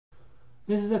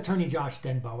This is attorney Josh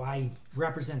Denbeaux. I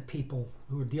represent people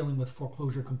who are dealing with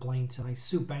foreclosure complaints, and I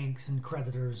sue banks and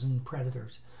creditors and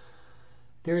predators.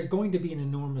 There is going to be an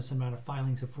enormous amount of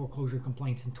filings of foreclosure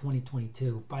complaints in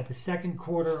 2022. By the second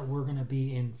quarter, we're going to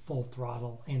be in full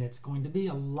throttle, and it's going to be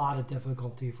a lot of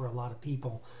difficulty for a lot of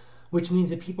people, which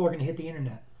means that people are going to hit the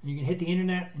internet. And you're going to hit the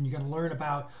internet, and you're going to learn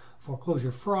about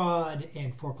foreclosure fraud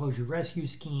and foreclosure rescue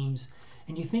schemes,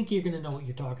 and you think you're going to know what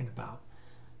you're talking about.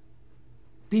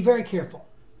 Be very careful.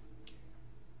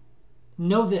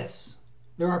 Know this.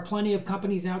 There are plenty of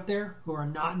companies out there who are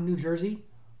not in New Jersey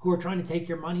who are trying to take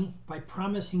your money by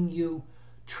promising you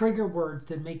trigger words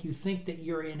that make you think that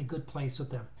you're in a good place with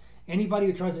them. Anybody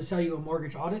who tries to sell you a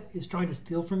mortgage audit is trying to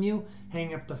steal from you.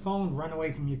 Hang up the phone, run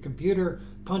away from your computer,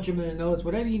 punch them in the nose,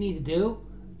 whatever you need to do.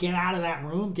 Get out of that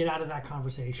room, get out of that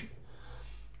conversation.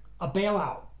 A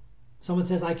bailout. Someone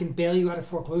says, I can bail you out of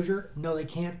foreclosure. No, they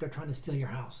can't. They're trying to steal your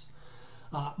house.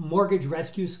 Mortgage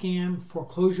rescue scam,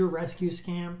 foreclosure rescue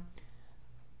scam,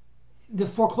 the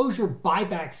foreclosure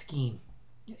buyback scheme.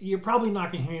 You're probably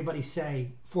not going to hear anybody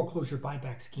say foreclosure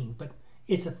buyback scheme, but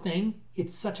it's a thing.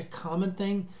 It's such a common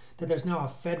thing that there's now a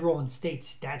federal and state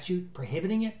statute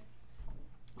prohibiting it.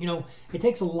 You know, it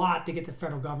takes a lot to get the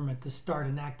federal government to start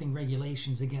enacting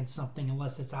regulations against something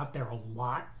unless it's out there a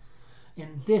lot.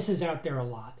 And this is out there a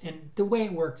lot. And the way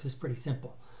it works is pretty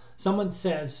simple. Someone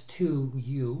says to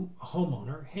you, a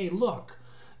homeowner, hey, look,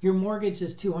 your mortgage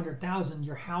is $200,000,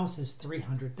 your house is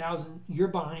 $300,000, you're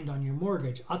behind on your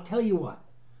mortgage. I'll tell you what,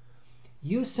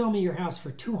 you sell me your house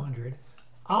for $200,000,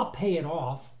 I'll pay it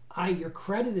off. Your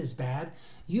credit is bad.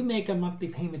 You make a monthly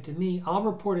payment to me. I'll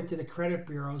report it to the credit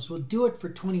bureaus. We'll do it for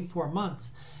 24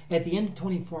 months. At the end of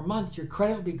 24 months, your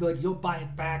credit will be good. You'll buy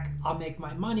it back. I'll make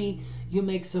my money. You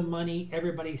make some money.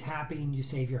 Everybody's happy, and you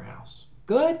save your house.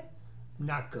 Good?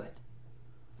 Not good.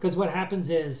 Because what happens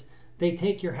is they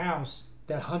take your house,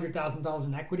 that $100,000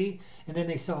 in equity, and then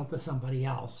they sell it to somebody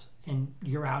else. And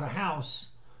you're out of house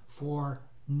for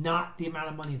not the amount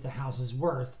of money that the house is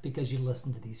worth because you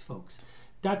listen to these folks.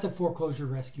 That's a foreclosure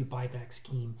rescue buyback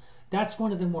scheme. That's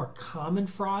one of the more common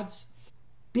frauds.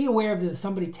 Be aware that if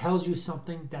somebody tells you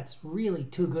something that's really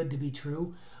too good to be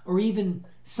true, or even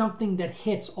something that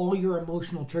hits all your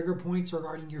emotional trigger points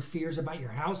regarding your fears about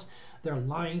your house, they're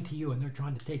lying to you and they're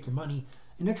trying to take your money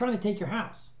and they're trying to take your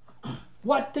house.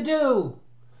 What to do?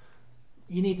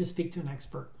 You need to speak to an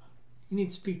expert. You need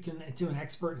to speak to an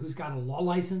expert who's got a law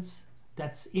license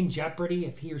that's in jeopardy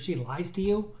if he or she lies to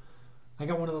you. I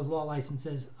got one of those law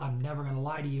licenses. I'm never going to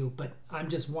lie to you, but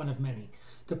I'm just one of many.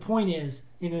 The point is,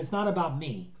 and it's not about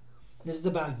me. This is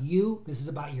about you. This is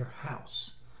about your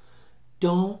house.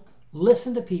 Don't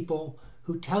listen to people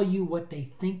who tell you what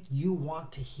they think you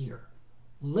want to hear.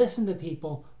 Listen to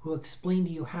people who explain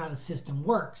to you how the system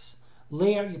works.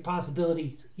 Lay out your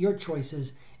possibilities, your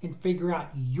choices, and figure out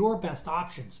your best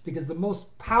options. Because the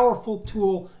most powerful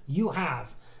tool you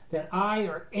have that I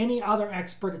or any other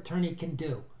expert attorney can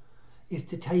do is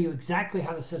to tell you exactly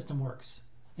how the system works.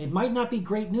 It might not be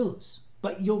great news,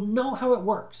 but you'll know how it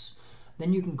works.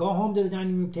 Then you can go home to the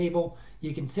dining room table.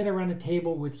 You can sit around a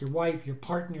table with your wife, your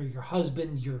partner, your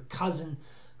husband, your cousin,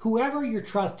 whoever your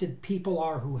trusted people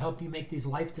are who help you make these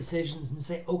life decisions, and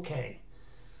say, okay,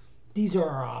 these are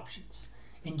our options.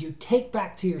 And you take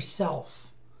back to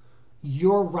yourself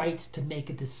your rights to make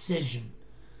a decision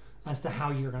as to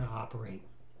how you're going to operate.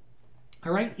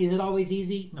 All right? Is it always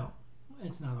easy? No,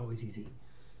 it's not always easy.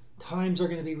 Times are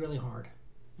going to be really hard.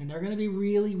 And they're going to be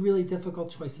really, really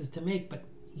difficult choices to make, but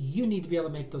you need to be able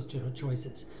to make those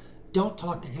choices. Don't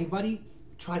talk to anybody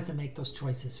who tries to make those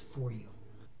choices for you.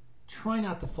 Try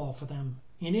not to fall for them.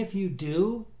 And if you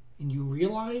do, and you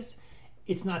realize,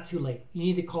 it's not too late. You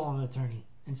need to call an attorney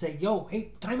and say, yo,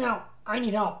 hey, time out. I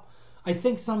need help. I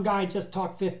think some guy just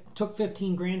took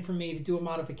 15 grand from me to do a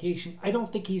modification. I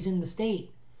don't think he's in the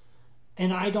state.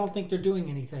 And I don't think they're doing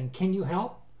anything. Can you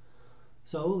help?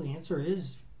 So the answer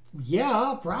is,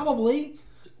 yeah, probably.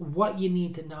 What you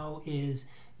need to know is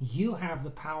you have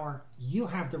the power, you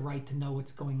have the right to know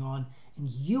what's going on, and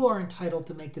you are entitled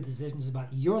to make the decisions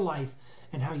about your life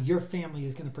and how your family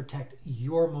is going to protect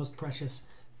your most precious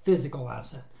physical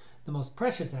asset. The most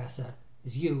precious asset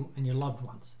is you and your loved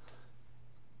ones.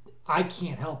 I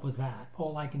can't help with that.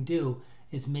 All I can do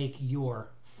is make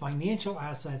your financial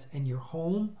assets and your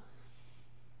home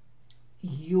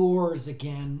yours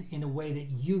again in a way that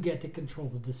you get to control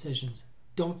the decisions.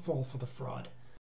 Don't fall for the fraud.